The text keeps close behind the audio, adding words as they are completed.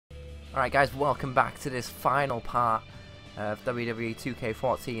Alright guys, welcome back to this final part of WWE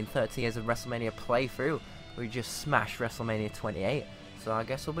 2K14 30 Years of WrestleMania playthrough. We just smashed WrestleMania 28, so I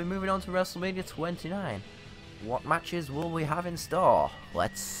guess we'll be moving on to WrestleMania 29. What matches will we have in store?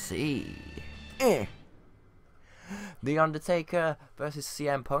 Let's see. The Undertaker versus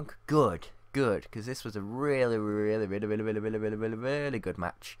CM Punk. Good, because this was a really good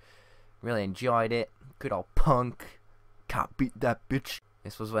match. Really enjoyed it. Good old Punk. Can't beat that bitch.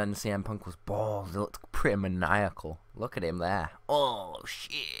 This was when CM Punk was bald. It looked pretty maniacal. Look at him there. Oh,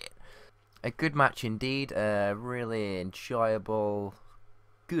 shit. A good match indeed. Really enjoyable.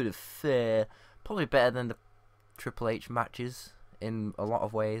 Good affair. Probably better than the Triple H matches in a lot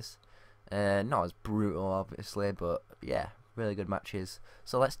of ways. Not as brutal, obviously, but yeah, really good matches.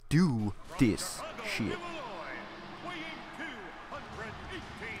 So let's do this shit.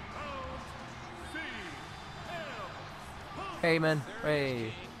 Hey man,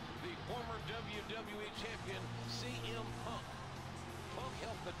 hey. The former WWE champion CM Punk. Punk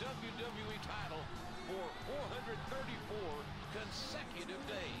held the WWE title for 434 consecutive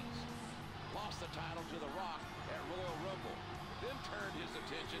days. Lost the title to The Rock at Royal Rumble. Then turned his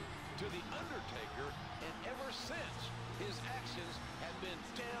attention to The Undertaker, and ever since, his actions have been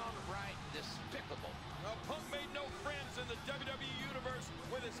downright despicable. Punk made no friends in the WWE Universe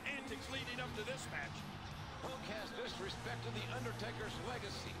with his antics leading up to this match. Punk has disrespected The Undertaker's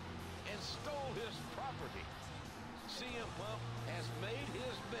legacy and stole his property. CM Punk has made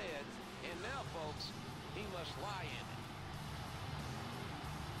his bed, and now, folks, he must lie in it.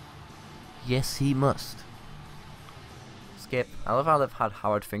 Yes, he must. Skip. I love how they've had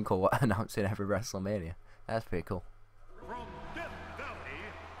Howard Finkel announcing every WrestleMania. That's pretty cool. From Death Valley,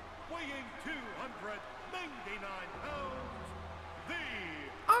 weighing 299 pounds, the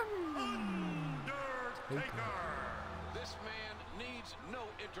Undertaker. This man needs no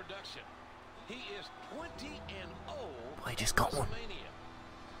introduction. He is 20-0. Boy, just got one. WrestleMania.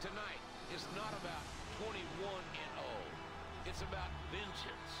 Tonight is not about 21-0. It's about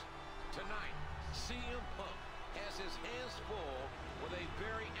vengeance. Tonight, CM Punk has his hands full with a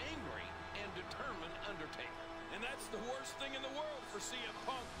very angry and determined Undertaker. And that's the worst thing in the world for CM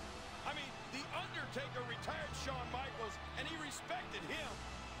Punk. I mean, the Undertaker retired Shawn Michaels, and he respected him.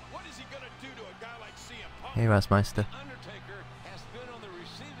 What is he going to do to a guy like CM Punk? Hey, Rasmeister. Undertaker has been on the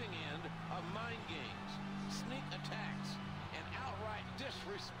receiving end of mind games, sneak attacks, and outright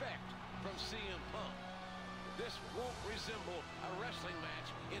disrespect from CM Punk. This won't resemble a wrestling match,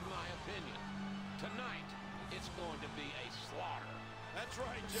 in my opinion. Tonight, it's going to be a slaughter. That's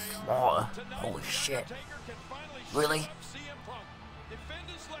right, JR. Slaughter. Tonight, Holy shit. Undertaker can finally Really? shut up CM Punk, defend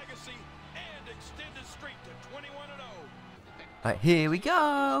his legacy, and extend his streak to 21-0. Right, here we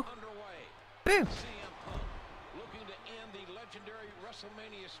go. Underway. Boom. CM Punk looking to end the legendary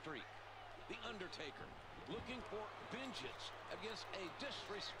WrestleMania streak. The Undertaker looking for vengeance against a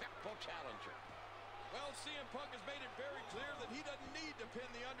disrespectful challenger. Well, CM Punk has made it very clear that he doesn't need to pin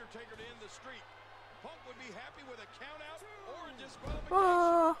the Undertaker to end the streak. Punk would be happy with a countout or a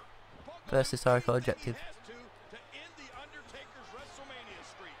disqualification. Punk First historical will do anything objective. he has to end the Undertaker's WrestleMania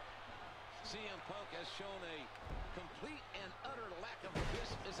streak. CM Punk has shown a complete and utter lack of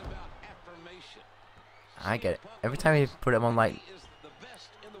this is about affirmation. I get it. Every time you put him on like He is the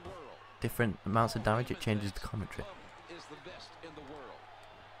best in the world. different amounts of damage, it changes the commentary. Punk is the best in the world.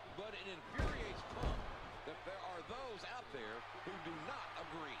 But it infuriates Punk that there are those out there who do not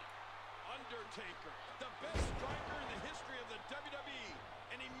agree. Undertaker, the best striker in the history of the WWE,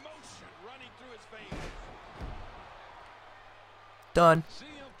 an emotion running through his veins. Done.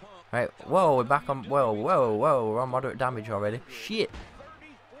 CM Punk Right. Whoa, we're back on. Whoa. We're on moderate damage already. Shit.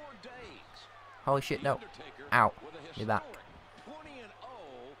 34 days. Holy shit. No. Undertaker Ow. with a You're back. historic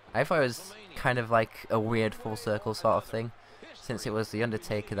 20-0 I thought it was kind of like a weird full circle sort of thing, since it was the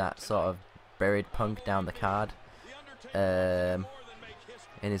Undertaker that sort of buried Punk down the card in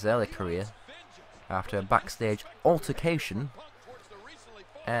his early career after a backstage altercation,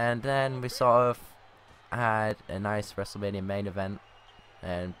 and then we sort of had a nice WrestleMania main event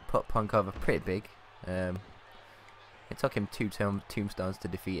and put Punk over pretty big. It took him two tombstones to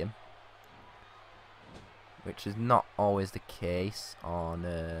defeat him, which is not always the case on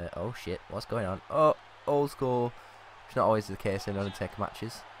oh shit, what's going on? Oh, old school. It's not always the case in Undertaker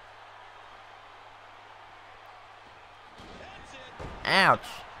matches. Ouch!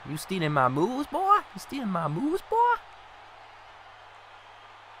 You stealing my moves, boy? You stealing my moves, boy?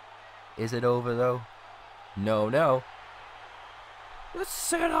 Is it over though? No. Let's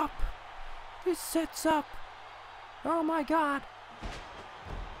set up. This sets up. Oh my god.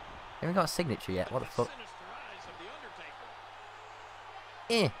 Haven't got a signature yet. What the fuck? Sinister eyes of the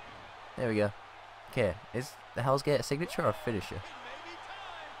Undertaker. There we go. Okay, is the Hell's Gate a signature or a finisher?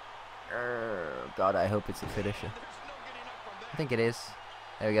 God, I hope it's a finisher. I think it is.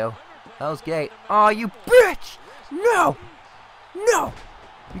 There we go. Hell's Gate. Oh, you bitch! No! No!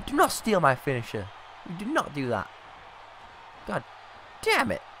 You do not steal my finisher. You do not do that. God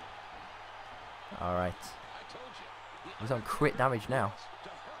damn it. Alright. He's on crit damage now.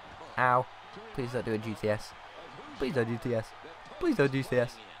 Ow. Please don't do a GTS. Please don't do GTS. Please don't do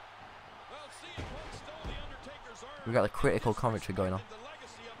GTS. We've got the critical commentary going on.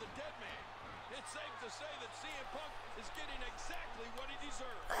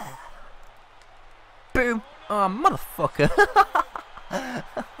 Boom! Oh, motherfucker!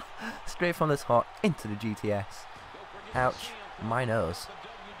 Straight from this hot into the GTS. Ouch. My nose.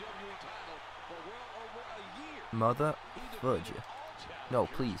 Mother fudge. No,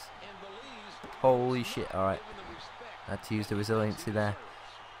 please. Holy shit. Alright. I had to use the resiliency there.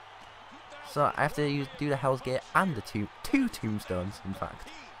 So I have to do the Hell's Gate and the two tombstones, in fact.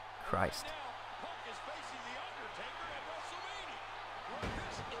 Christ.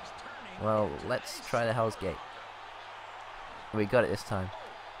 Well, let's try the Hell's Gate. We got it this time.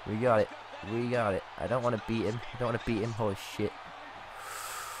 We got it. We got it. I don't want to beat him. I don't want to beat him. Holy shit.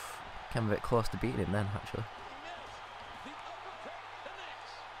 Came a bit close to beating him then, actually.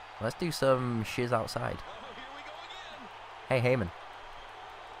 Let's do some shiz outside. Hey, Heyman.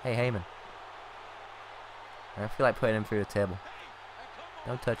 Hey, Heyman. I feel like putting him through the table.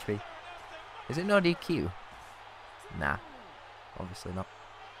 Don't touch me. Is it no DQ? Nah. Obviously not.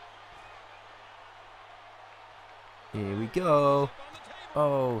 Here we go.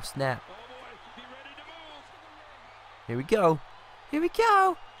 Oh, snap. Here we go. Here we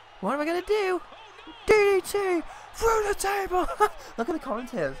go. What am I going to do? DDT through the table. Look at the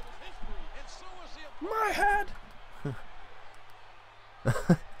commentators. My head.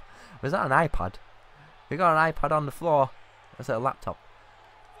 Was that an iPad? We got an iPad on the floor. That's a laptop.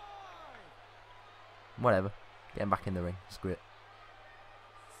 Whatever. Getting back in the ring. Screw it.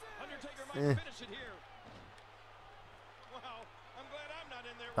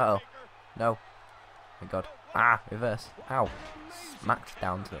 Uh-oh. No. My God. Ah, reverse. Ow. Smacked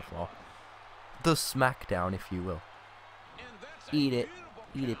down to the floor. The smackdown, if you will. Eat it.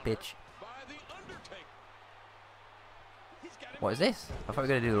 Eat it, bitch. What is this? I thought we were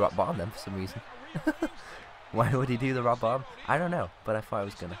going to do the rock bottom then for some reason. Why would he do the rock bottom? I don't know, but I thought I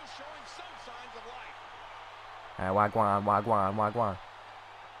was going to. Wagwan, wagwan, wagwan.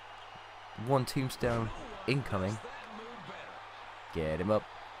 One tombstone incoming. Get him up.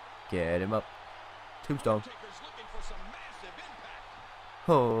 Get him up. Tombstone.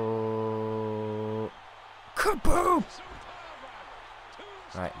 Oh. Kaboom!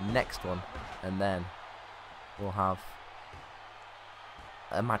 Right, next one. And then we'll have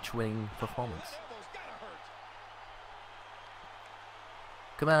a match-winning performance.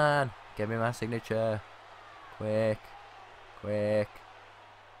 Come on. Give me my signature. Quick. Quick.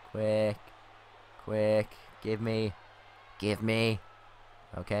 Quick. Quick. Give me. Give me.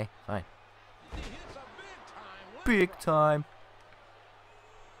 Okay, fine. Big time.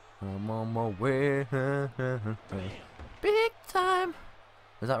 I'm on my way. Big time.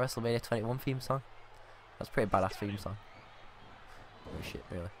 Was that WrestleMania 21 theme song? That's a pretty badass theme song. Oh shit,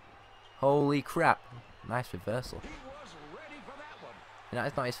 really. Holy crap. Nice reversal. And that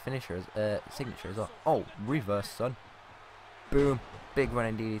is not his finisher, signature as well. Oh, reverse, son. Boom. Big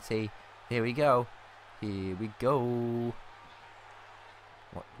running DDT. Here we go. Here we go.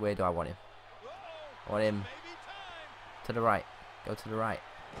 Where do I want him? I want him to the right. Go to the right.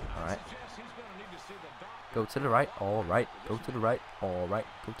 Alright. Go to the right. Alright. Go to the right. Alright.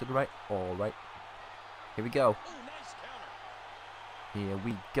 Go to the right. Alright. Here we go. Here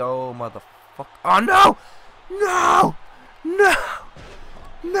we go, motherfucker. Oh, no! No! No!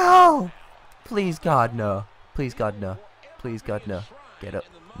 No! Please, God, no. Please, God, no. Please, God, no. Get up.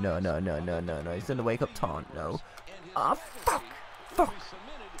 No, no, no, no, no, no. He's in the wake up taunt. No. Ah, fuck! Fuck!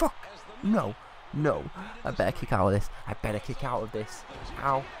 Fuck! No! No! I better kick out of this. I better kick out of this.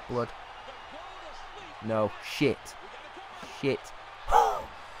 Ow! Blood. No. Shit. Shit.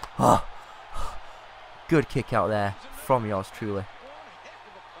 Oh. Good kick out there from yours truly.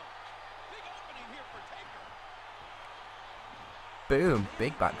 Boom.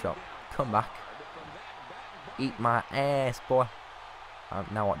 Big backdrop. Come back. Eat my ass, boy.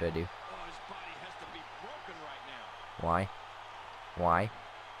 Now what do I do? Why? Why?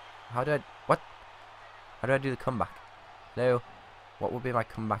 How do I... What? How do I do the comeback? No. What would be my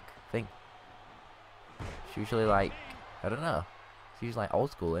comeback thing? It's usually like... I don't know. It's usually like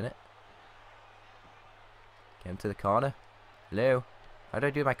old school, innit? Get him to the corner. Hello? How do I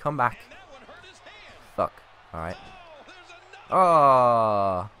do my comeback? And that one hurt his hand. Fuck. Alright. Oh, there's another.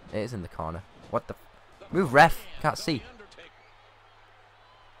 Oh, it is in the corner. What the? Move, ref. Can't see.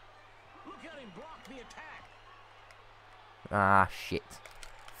 Look at him block the attack. Ah, shit.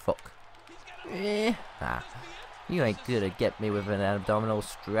 Fuck. Ah. You ain't gonna get me with an abdominal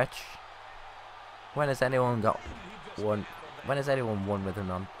stretch. When has anyone got one? When has anyone won with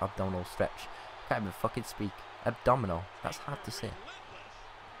an abdominal stretch? Can't even fucking speak. Abdominal. That's hard to say.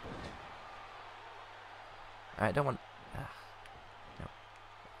 I don't want. No.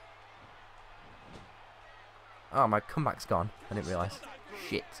 Oh, my comeback's gone. I didn't realise.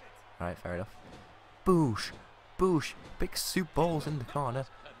 Shit. Alright, fair enough. Boosh. Boosh. Big soup balls in the corner.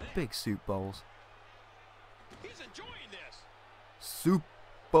 Big soup balls. He's enjoying this. Soup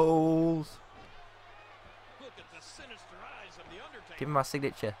balls. Look at the sinister eyes of the Undertaker. Give me my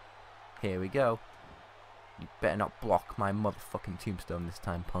signature. Here we go. You better not block my motherfucking tombstone this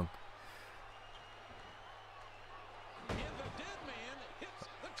time, punk. And the dead man hits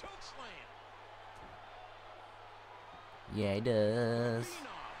the choke slam. Yeah, he does.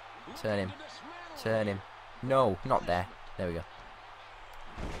 Turn him. Turn him. No, not there. There we go.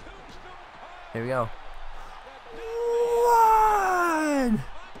 Here we go. 1,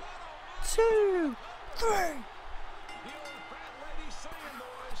 2, 3.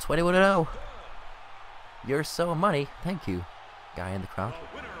 21-0. You're so money. Thank you, guy in the crowd.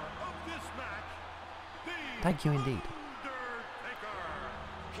 Thank you indeed.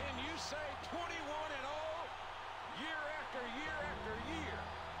 Can you say 21-0? Year after year after year.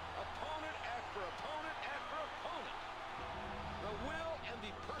 Opponent after opponent after opponent. The will and the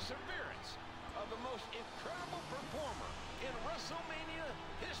perseverance of the most incredible performer in WrestleMania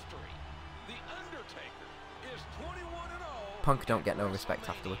history. The Undertaker is 21-0. Punk don't get no respect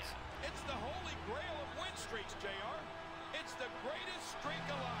afterwards. It's the holy grail of win streaks, JR. It's the greatest streak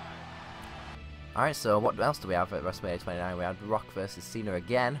alive. Alright, so what else do we have at WrestleMania 29? We had Rock versus Cena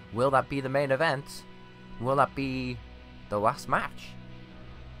again. Will that be the main event? Will that be the last match?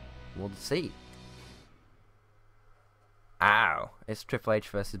 We'll see. Ow. It's Triple H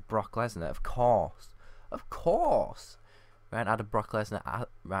versus Brock Lesnar, of course. Of course. We haven't had a Brock Lesnar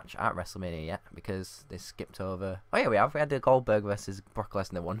match at WrestleMania yet because they skipped over. Oh yeah, we have. We had the Goldberg versus Brock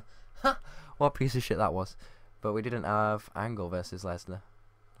Lesnar one. Ha! What a piece of shit that was. But we didn't have Angle versus Lesnar,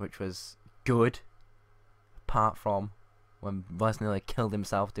 which was good. Apart from when Lesnar nearly killed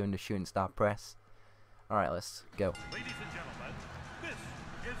himself doing the shooting star press. Alright, let's go. Ladies and gentlemen, this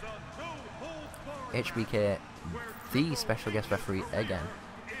is a no-holds-barred HBK, the special guest referee again.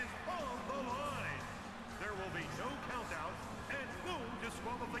 is on the line. There will be no countdown and no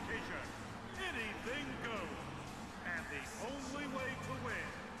disqualification. Anything goes. And the only way to win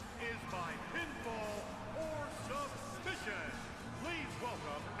is by pinfall or submission. Please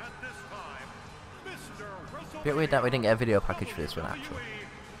welcome at this time, Mr. WrestleMania. Bit weird that we didn't get a video package for this one actually. WWE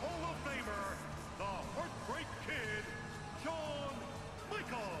Hall of Famer, the Heartbreak Kid, Shawn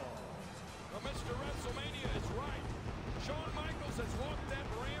Michaels. Well, Mr. WrestleMania is right. Shawn Michaels has walked that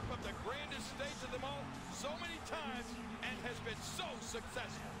ramp of the grandest stage of them all so many times and has been so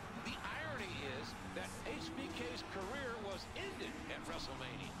successful. The irony is that HBK's career was ended at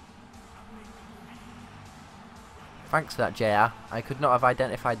WrestleMania. Thanks for that, JR. I could not have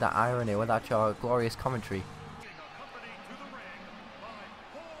identified that irony without your glorious commentary. Accompanied to the ring by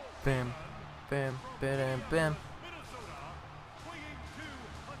Paul Bim, bim, bim, bim. Minnesota, weighing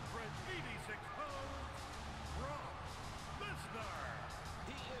 286 pounds, Brock Lesnar.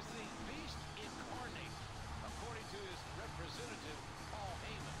 He is the beast incarnate, according to his representative, Paul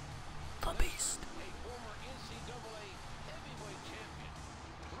Heyman. The Beast. A former NCAA heavyweight champion,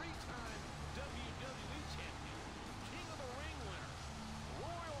 3-time WWE champion, King of the Ring winner,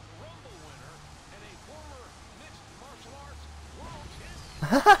 Royal Rumble winner, and a former mixed martial arts world champion. His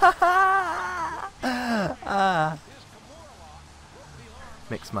Kimura lock broke the arm of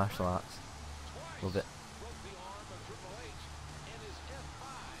Mixed martial arts. twice. Love it. Broke the arm of Triple H, and his F5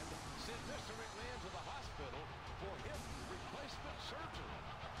 sent Mr. McMahon to the hospital for hip replacement surgery.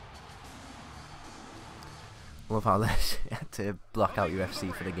 Love how they had to block out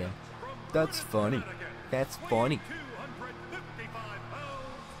UFC for the game. That's funny. That's funny. 255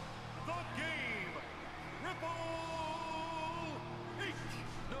 pounds, the Game, Triple H.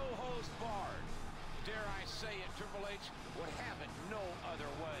 No holds barred. Dare I say it, Triple H would have it no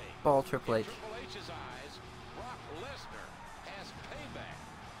other way. Ball Triple H. In Triple H's eyes, Brock Lesnar has payback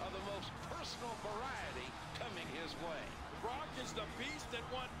of the most personal variety coming his way. Brock is the beast that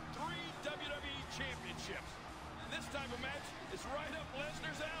won 3 WWE championships. This type of match is right up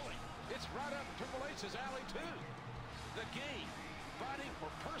Lesnar's alley. It's right up Triple H's alley, too. The Game, fighting for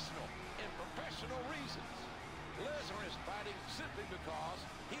personal and professional reasons. Lesnar is fighting simply because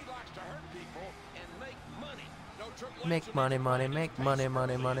he likes to hurt people and make money. No Triple H Make will money, be money, defending make his money, pace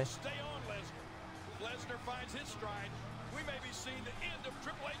money, early money. and stay on Lesnar. If Lesnar finds his stride, we may be seeing the end of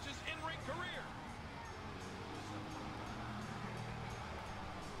Triple H's in-ring career.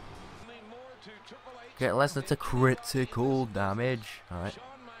 More to Triple H Get Lesnar to critical damage. Alright.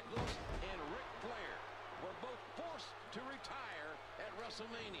 Shawn Michaels and Ric Flair were both forced to retire at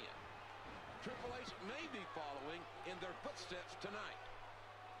WrestleMania. Triple H may be following in their footsteps tonight.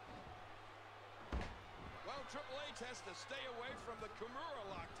 Well, Triple H has to stay away from the Kimura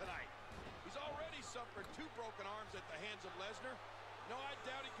lock tonight. He's already suffered 2 broken arms at the hands of Lesnar. No, I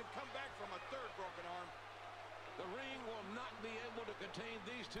doubt he could come back from a 3rd broken arm. The ring will not be able to contain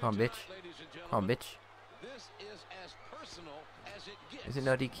these two Come on, bitch. tonight, ladies and gentlemen. Come on, bitch. This is as personal as it gets. Is it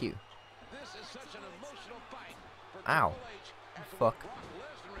no DQ? This is such an emotional fight for Ow. Triple H after Fuck. what Brock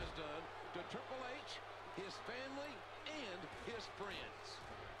Lesnar has done to Triple H, his family, and his friends.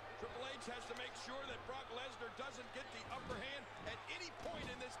 Triple H has to make sure that Brock Lesnar doesn't get the upper hand at any point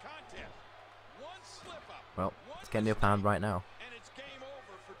in this contest. One slip up. Well, it's getting the upper hand right now. And it's game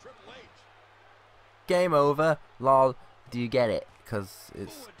over for Triple H. Game over. Lol. Do you get it? Because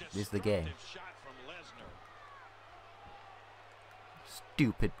it's the game. Destructive shot from Lesnar.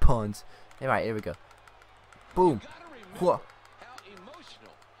 Stupid puns. Alright, here we go. Boom. Gotta remember Whoa. how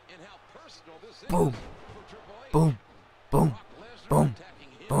emotional and how personal this Boom. is for Triple H. Boom. Boom. Brock Lesnar Boom.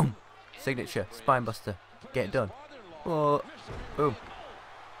 attacking him Boom. and Signature. his Spine friends. buster. Putting Get it his done. father-in-law, Oh. Mr. Boom.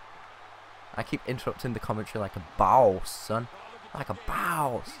 I keep interrupting the commentary like a boss, son. Like a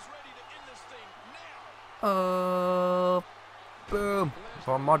boss. He's ready to end this thing now. Boom.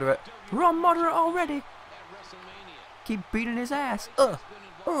 We're on moderate. We're on moderate already. At WrestleMania. Keep beating his ass.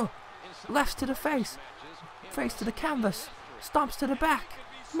 Left to the face. Face to the canvas. Stomps to the back.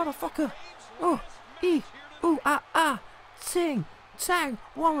 Motherfucker. E. Ooh, ah, ah. Sing. Tang.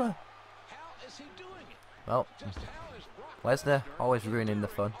 Walla. How is he doing it? Well, Just how is Brock Lesnar Lesnar always ruining the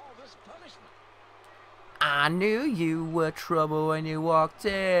fun. all this punishment? I knew you were trouble when you walked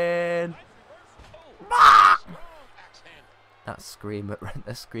in. Strong axe handle. That scream at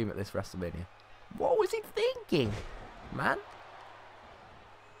the scream at this WrestleMania. What was he thinking, man?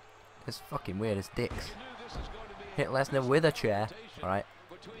 It's fucking weird as dicks. You knew this was going to be Hit Lesnar with a chair. confrontation All right,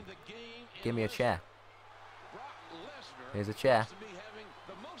 between the game and give me a Lesnar. chair. Brock Lesnar Here's a chair. seems to be having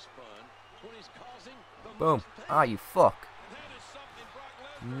the most fun when he's causing the Boom. most pain. Ah, you fuck. That is something Brock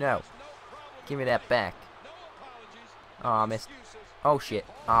Lesnar No. has no problem Give me with. that back. No apologies. Oh, I missed. Excuses. Oh shit.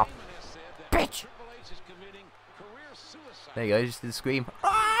 Paul Oh, Heyman has said that bitch. Triple H is committing career suicide. there you go. You just did the scream.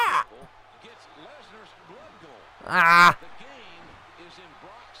 Ah! Gets Lesnar's blood going. Ah! The game is in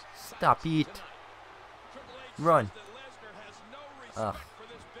Brock's Stop sights it. tonight. Triple H Run. says that Lesnar has no respect Ugh. for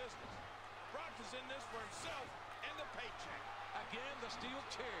this business. Brock is in this for himself and the paycheck. Again, the steel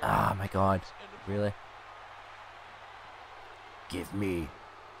chair. Ah, my God. And the Really? Give me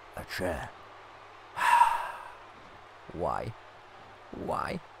a chair. Why?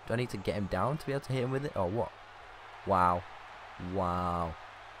 Why? Do I need to get him down to be able to hit him with it, or what? Wow. Wow.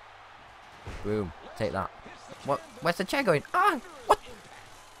 Boom. Take that. What? Where's the chair going? Ah! What?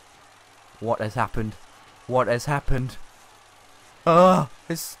 What has happened? What has happened? Ah!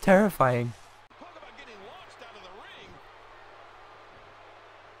 It's terrifying. Talk about getting launched out of the ring.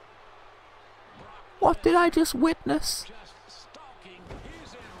 What did I just witness? just stalking.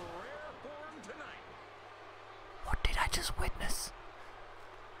 He's in rare form tonight. What did I just witness?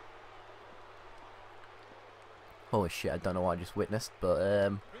 Holy shit, I don't know what I just witnessed, but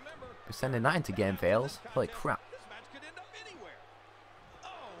Remember, we're sending that into game fails. Holy crap. this match could end up anywhere. Oh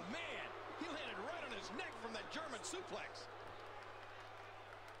man, he landed right on his neck from that German suplex.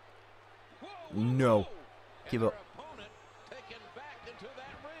 Whoa, whoa, No. whoa. Give And up. their opponent taken back into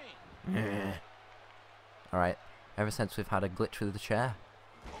that ring. Alright, ever since we've had a glitch with the chair.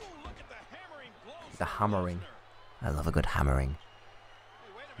 Oh, look at the hammering blows The from hammering. Lesnar. I love a good hammering.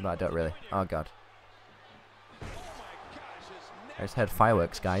 Hey, wait a But I minute, don't what's really. he doing here? Oh god. Oh my gosh, his neck I just heard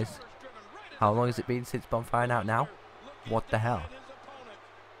fireworks, guys. shoulders driven right How into long the has it ground. been since Bonfire Out now? Looking What the down hell? at his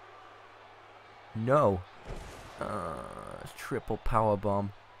opponent. No. Triple power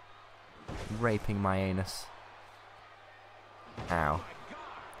bomb. Raping my anus. Ow.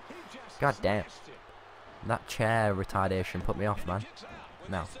 God damn. That chair retardation put me off, man.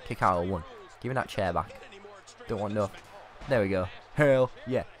 Now, kick out of one. Give me that chair back. Don't want no. There we go. Hell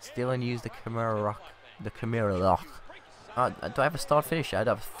yeah. Still and use the Chimera Rock. The Chimera Lock. Do I have a start finisher? I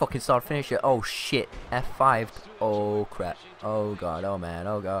don't have a fucking start finisher. Oh shit. F5. Oh crap. Oh god. Oh man.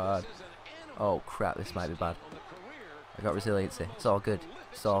 Oh god. Oh crap. This might be bad. On the career I got resiliency. It's all good.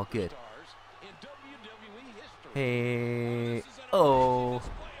 It's all good. Hey. Oh.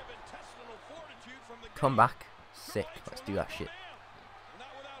 Come back. Sick. Let's do that shit.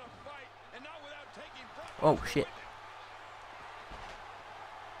 Oh, shit.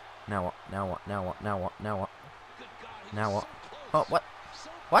 Now what? Now what? Now what? Now what? Now what? Now what? Oh, what?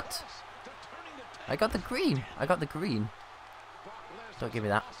 What? I got the green. I got the green. Don't give me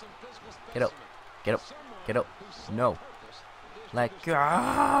that. Get up. Get up. Get up. No. Let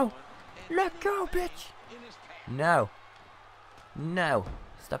go. Let go, bitch. No. No.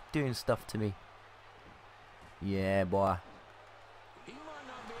 Stop doing stuff to me. Yeah, boy.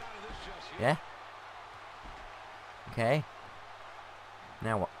 Yeah? Okay.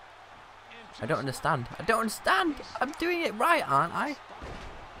 Now what? I don't understand. I don't understand. I'm doing it right, aren't I?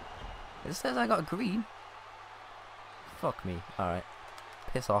 It says I got green. Fuck me. Alright.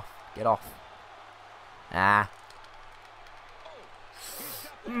 Piss off. Get off. Ah.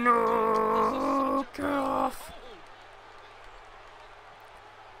 No. Get off.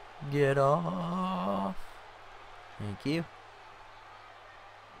 Get off. Thank you.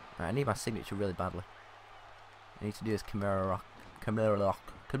 Right, I need my signature really badly. I need to do this Chimera Lock. Chimera Lock.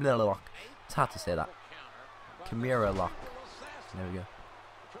 Chimera Lock. It's hard to say that. Chimera Lock. There we go.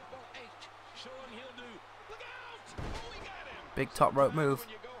 Big top rope move.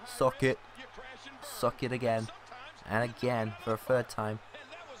 Suck it. Suck it again. And again for a third time.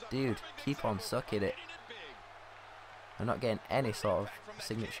 Dude, keep on sucking it. I'm not getting any sort of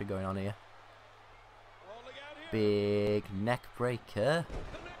signature going on here. Big neck breaker.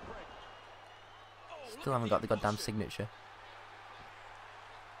 Still haven't got the goddamn signature.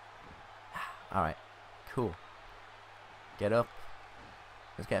 Alright, cool. Get up.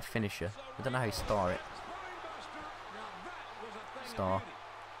 Let's get a finisher. I don't know how you star it. Star.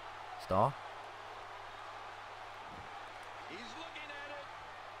 Star.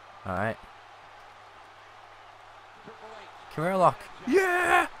 Alright. Chimera Lock.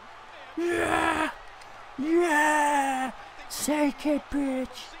 Yeah! Yeah! Yeah! Take it, bitch!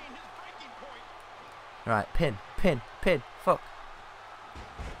 Right, pin, pin, pin. Fuck.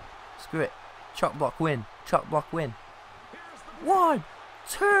 Screw it. Chop block win. Chop block win. 1,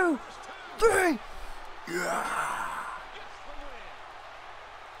 2, 3. Yeah!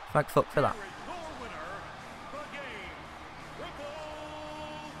 Thank fuck for that.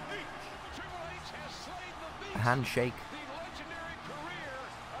 A handshake.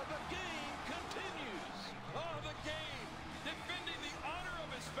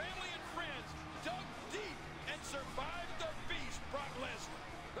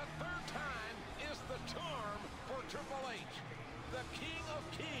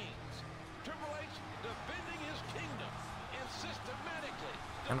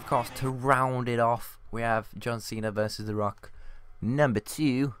 And of course, to round it off, we have John Cena versus The Rock, number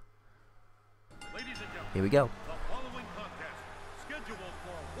 2. Here we go. The following contest, scheduled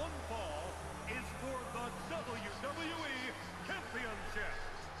for one fall, is for the WWE Championship.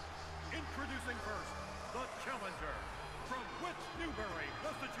 Introducing first, the challenger from West Newbury,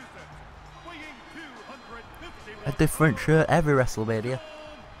 Massachusetts, weighing 251 A different shirt every Wrestlemania.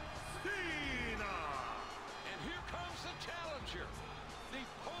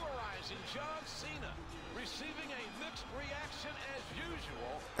 John Cena receiving a mixed reaction as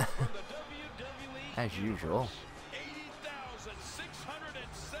usual from the WWE. As usual. 80,676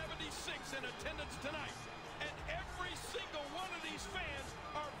 in attendance tonight, and every single one of these fans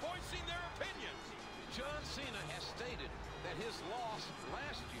are voicing their opinions. John Cena has stated that his loss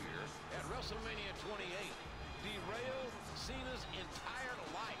last year at WrestleMania 28 derailed Cena's entire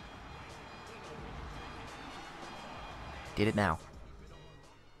life. Did it now.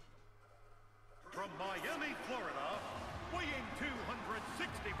 From Miami, Florida, weighing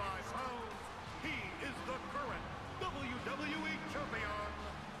 265 pounds, he is the current WWE Champion,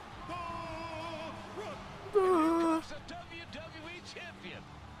 The Rock. The WWE Champion,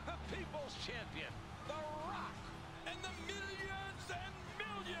 the People's Champion, The Rock. And the millions and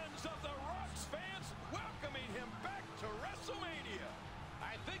millions of The Rock's fans welcoming him back to WrestleMania.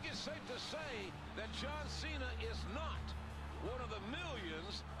 I think it's safe to say that John Cena is not one of the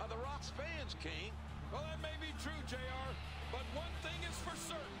millions of The Rock's fans, King. Well, that may be true, JR, but one thing is for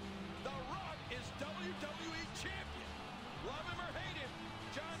certain. The Rock is WWE Champion. Love him or hate him,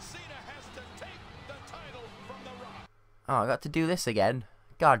 John Cena has to take the title from The Rock. Oh, I got to do this again.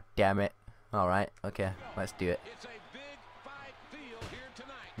 God damn it. Alright, okay, let's do it. It's a big fight field here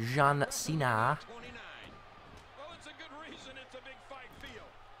tonight. John Cena. 29. Well, it's a good reason it's a big fight field.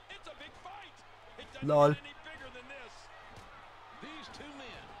 It's a big fight. It doesn't Lol. get any bigger than this. These two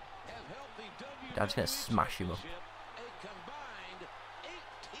men have helped the WWE I'm just gonna smash him up. Championship a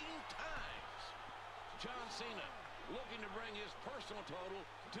John Cena looking to bring his personal total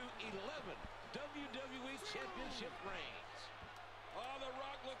to 11 WWE Championship reigns. Oh, The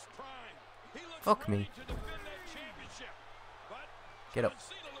Rock looks prime. He looks Fuck ready me. to defend that championship. But Get up. John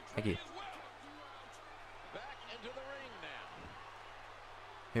Cena looks Thank ready you. as well. Back into the ring now.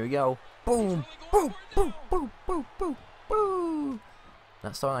 Here we go. Boom, boom, boom, boom, boom, boom, boom.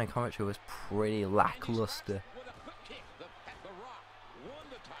 That storyline commentary was pretty lackluster. With a quick kick, the Rock won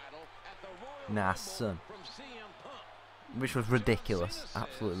the title at the Royal Nah, Rumble son. from CM Punk. Which was ridiculous.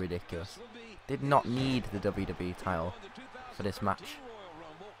 Absolutely ridiculous. Did not need the WWE title for this match. Royal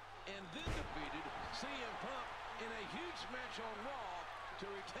Rumble and then defeated CM Punk in a huge match on Raw to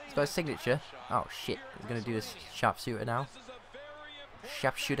retain It's got a signature. Oh shit. He's gonna do this sharpshooter now. This is a very important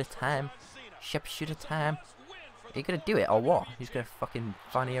Sharpshooter time. Cena. Sharpshooter time. Must win for Are you gonna do it or what? He's gonna fucking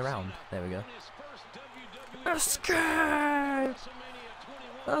funny around. There we go. his first WWE Escape! WrestleMania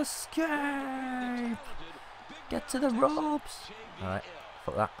 21. Escape! Get to the ropes! Alright.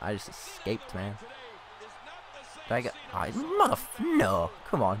 Fuck that. I just escaped, man. Did I get... Oh, no!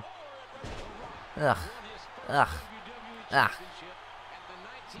 Come on. Ugh. Ugh. Ugh.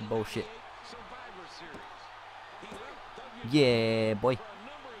 Some bullshit. Yeah, boy.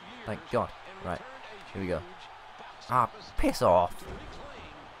 Thank God. Right. Here we go. Ah, piss off.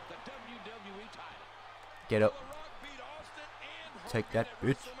 Get up. Take that,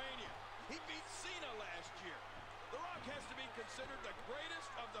 bitch. He beat Cena last year. The Rock has to be considered the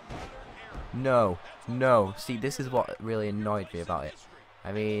greatest of the modern era. No. No. See, this is what really annoyed me about it.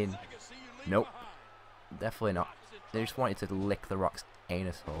 I mean, nope. Definitely not. They just wanted to lick The Rock's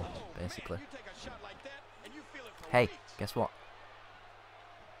anus hole, basically. You take a shot like that and you feel it for Hey, weeks. guess what?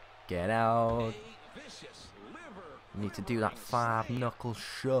 Get out. Vicious liver. You need to do that 5-knuckle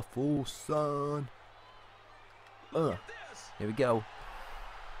shuffle, son. Here we go.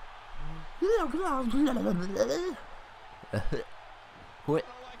 What?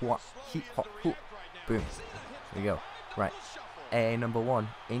 What? Boom. Here we go. Right. A number 1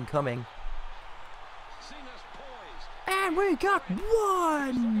 incoming. Cena's poised. And we got 1.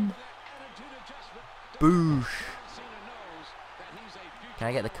 Attitude adjustment. Boosh. Cena knows that he's a future Can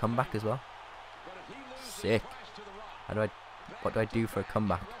I get the comeback as well? but if he loses Sick. twice to The Rock, How do I? What do I do for a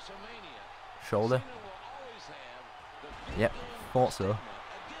comeback? WrestleMania, Shoulder. Cena will always have the Yep. Thought so.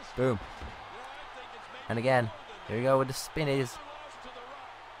 Boom. And again. Here we go with the spinnies.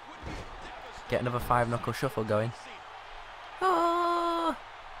 Get another 5-knuckle shuffle going. Oh,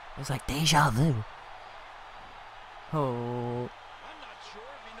 it's like deja vu. Oh,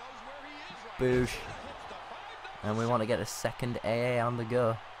 boosh. And we want to get a second AA on the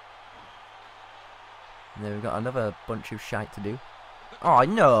go. And then we've got another bunch of shite to do. Oh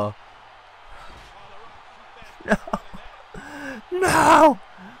no! No! No!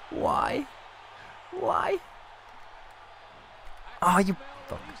 Why? Why? Oh, you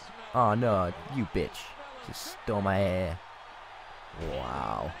fuck. Oh no, you bitch. Just stole my hair.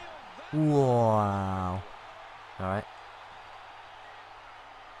 Wow. Wow. Alright.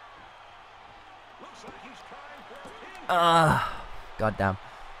 Goddamn.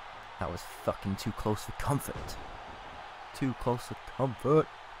 That was fucking too close for comfort. Too close for comfort.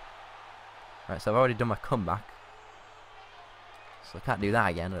 Right, so I've already done my comeback. So I can't do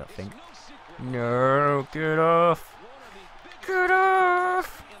that again, I don't think. No, get off. Get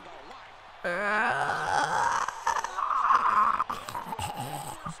off.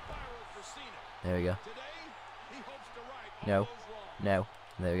 There we go. No. No.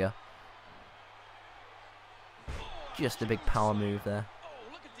 There we go. Just a big power move there.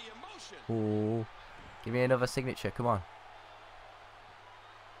 Ooh. Give me another signature. Come on.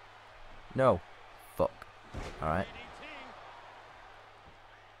 No. Fuck. Alright.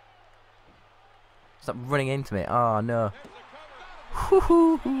 Stop running into me. Oh, no.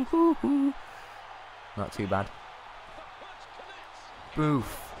 Not too bad.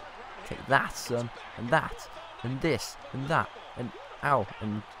 Boof. Take that, son. And that. And this. And that. And ow.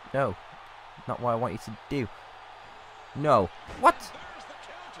 And no. Not what I want you to do. No. What?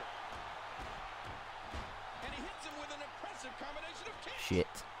 Shit.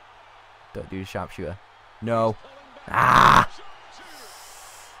 Don't do the sharpshooter. No. Ah!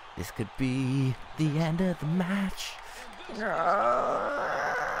 This could be the end of the match. Get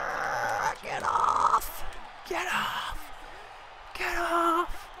off! Get off! Get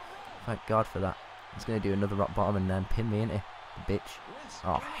off! Thank God for that. He's gonna do another rock bottom and then pin me, ain't he? The bitch.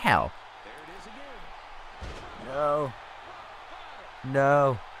 Oh, hell. No.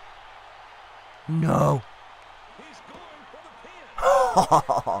 No. No.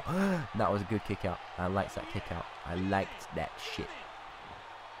 That was a good kick out. I liked that kick out. I liked that shit.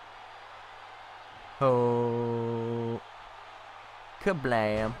 Oh.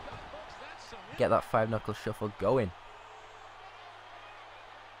 Kablam. Get that 5-knuckle shuffle going.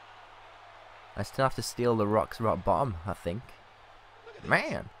 I still have to steal the Rock's rock bottom, I think.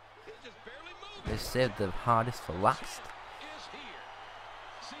 Man. They saved the hardest for last.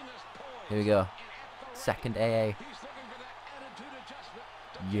 Here we go. Second AA.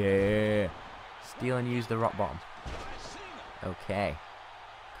 Yeah. Steal and use the rock bottom. Okay.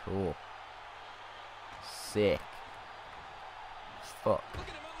 Cool. Sick. Fuck.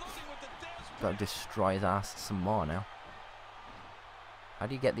 Gotta destroy his ass some more now. How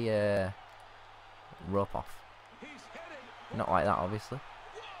do you get the rope off? Not like that, obviously.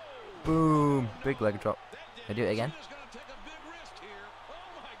 Boom! Big leg drop. I do it again.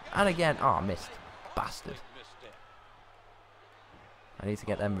 And again. Oh, I missed. Bastard. I need to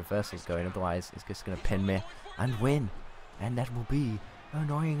get them reversals going, otherwise it's just going to pin me and win. And that will be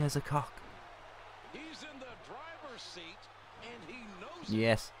annoying as a cock.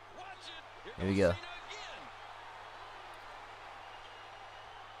 Yes. Here we go.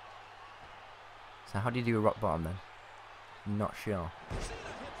 So how do you do a rock bottom then? I'm not sure.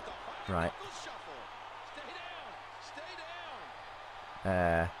 Right.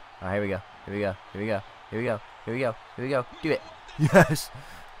 Oh, here we go. Here we go. Here we go. Here we go. Here we go. Here we go. Do it. Yes.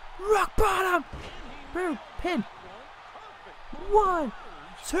 Rock bottom. Boom. Pin. 1,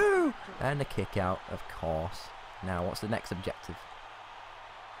 2, and a kick out, of course. Now, what's the next objective?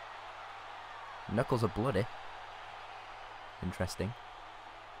 Knuckles are bloody. Interesting.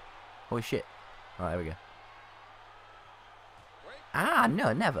 Holy shit. Oh, there we go. Ah,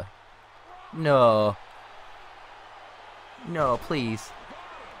 no, never. No. No, please.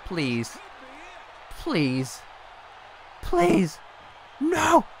 Please. Please. Please.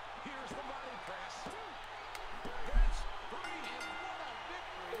 No!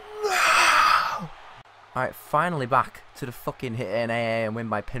 No! Alright, finally back to the fucking hit an AA and win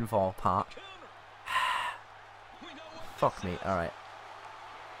by pinfall part. Fuck me, alright.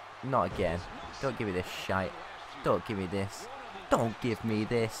 Not again. Don't give me this shite. Don't give me this. Don't give me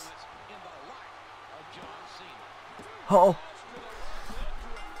this. Oh!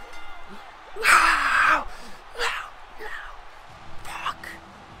 No! No! Fuck!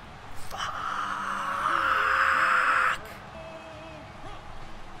 Fuck!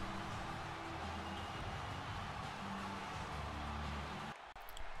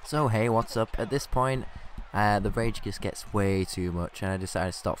 So hey, what's up? At this point, the rage just gets way too much and I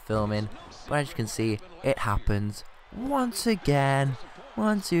decided to stop filming. But as you can see, it happens once again.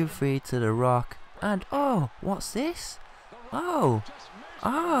 1, 2, 3 to the Rock. And oh, what's this? Oh,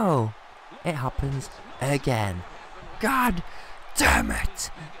 it happens again. God damn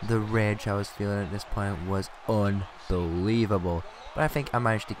it! The rage I was feeling at this point was unbelievable. But I think I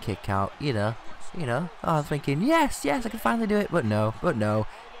managed to kick out, you know, I was thinking, yes, I can finally do it, but no,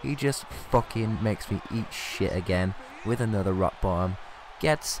 he just fucking makes me eat shit again with another rock bottom.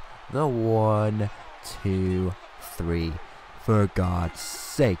 Gets the 1, 2, 3, for God's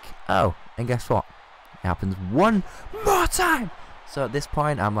sake. Oh, and guess what? It happens one more time! So at this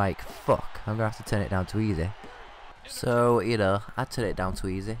point, I'm like, fuck, I'm gonna have to turn it down to easy. So, you know, I turned it down to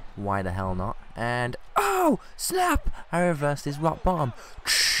easy. Why the hell not? And, oh, snap! I reversed his rock bottom.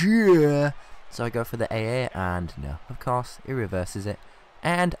 Cheer! So I go for the AA, and no, of course, he reverses it.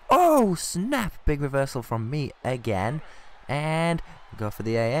 And, oh, snap! Big reversal from me again. And, go for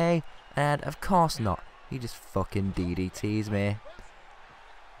the AA, and of course not. He just fucking DDTs me.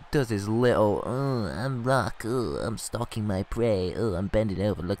 Does his little, oh, I'm rock, oh, I'm stalking my prey, oh, I'm bending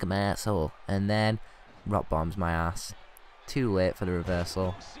over, look at my asshole. And then, rock bombs my ass. Too late for the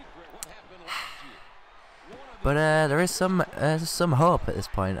reversal. But there is some hope at this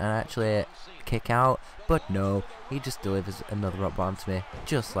point, and actually kick out. But no, he just delivers another rock bomb to me,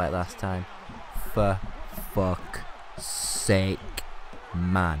 just like last time. For fuck's sake,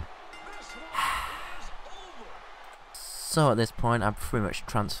 man. So at this point, I'm pretty much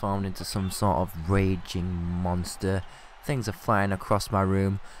transformed into some sort of raging monster. Things are flying across my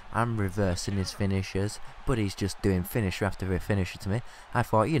room. I'm reversing his finishers, but he's just doing finisher after finisher to me. I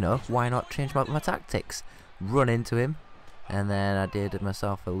thought, you know, why not change my tactics? Run into him, and then I did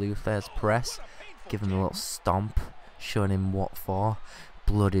myself a Luther's press, give him a little stomp, showing him what for.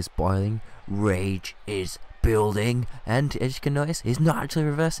 Blood is boiling, rage is building, and as you can notice, he's not actually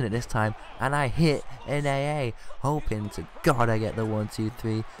reversing it this time, and I hit an AA, hoping to God I get the 1, 2,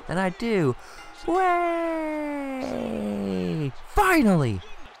 3, and I do. Way! Finally!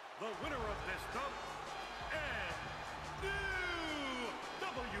 The winner of this bout and new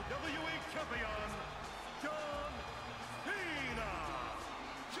WWE champion, John Cena.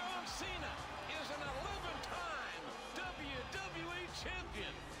 John Cena is an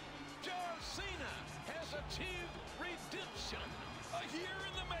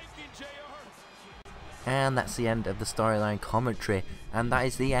And that's the end of the storyline commentary, and that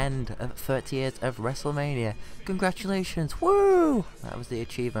is the end of 30 years of WrestleMania. Congratulations, woo! That was the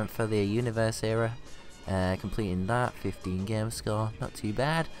achievement for the Universe era, completing that, 15 game score, not too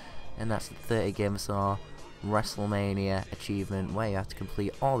bad. And that's the 30 game score WrestleMania achievement, where you have to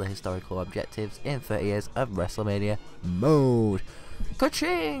complete all the historical objectives in 30 years of WrestleMania mode.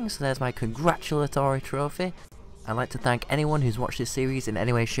 Ka-ching! So there's my congratulatory trophy. I'd like to thank anyone who's watched this series in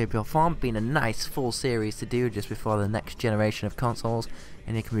any way, shape or form. Been a nice full series to do just before the next generation of consoles,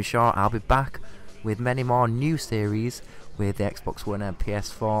 and you can be sure I'll be back with many more new series with the Xbox One and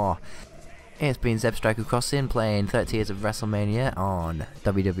PS4. It's been Zeb Striker Crossing playing 30 years of WrestleMania on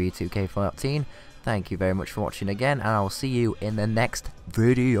WWE 2K14. Thank you very much for watching again, and I'll see you in the next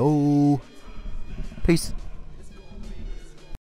video. Peace.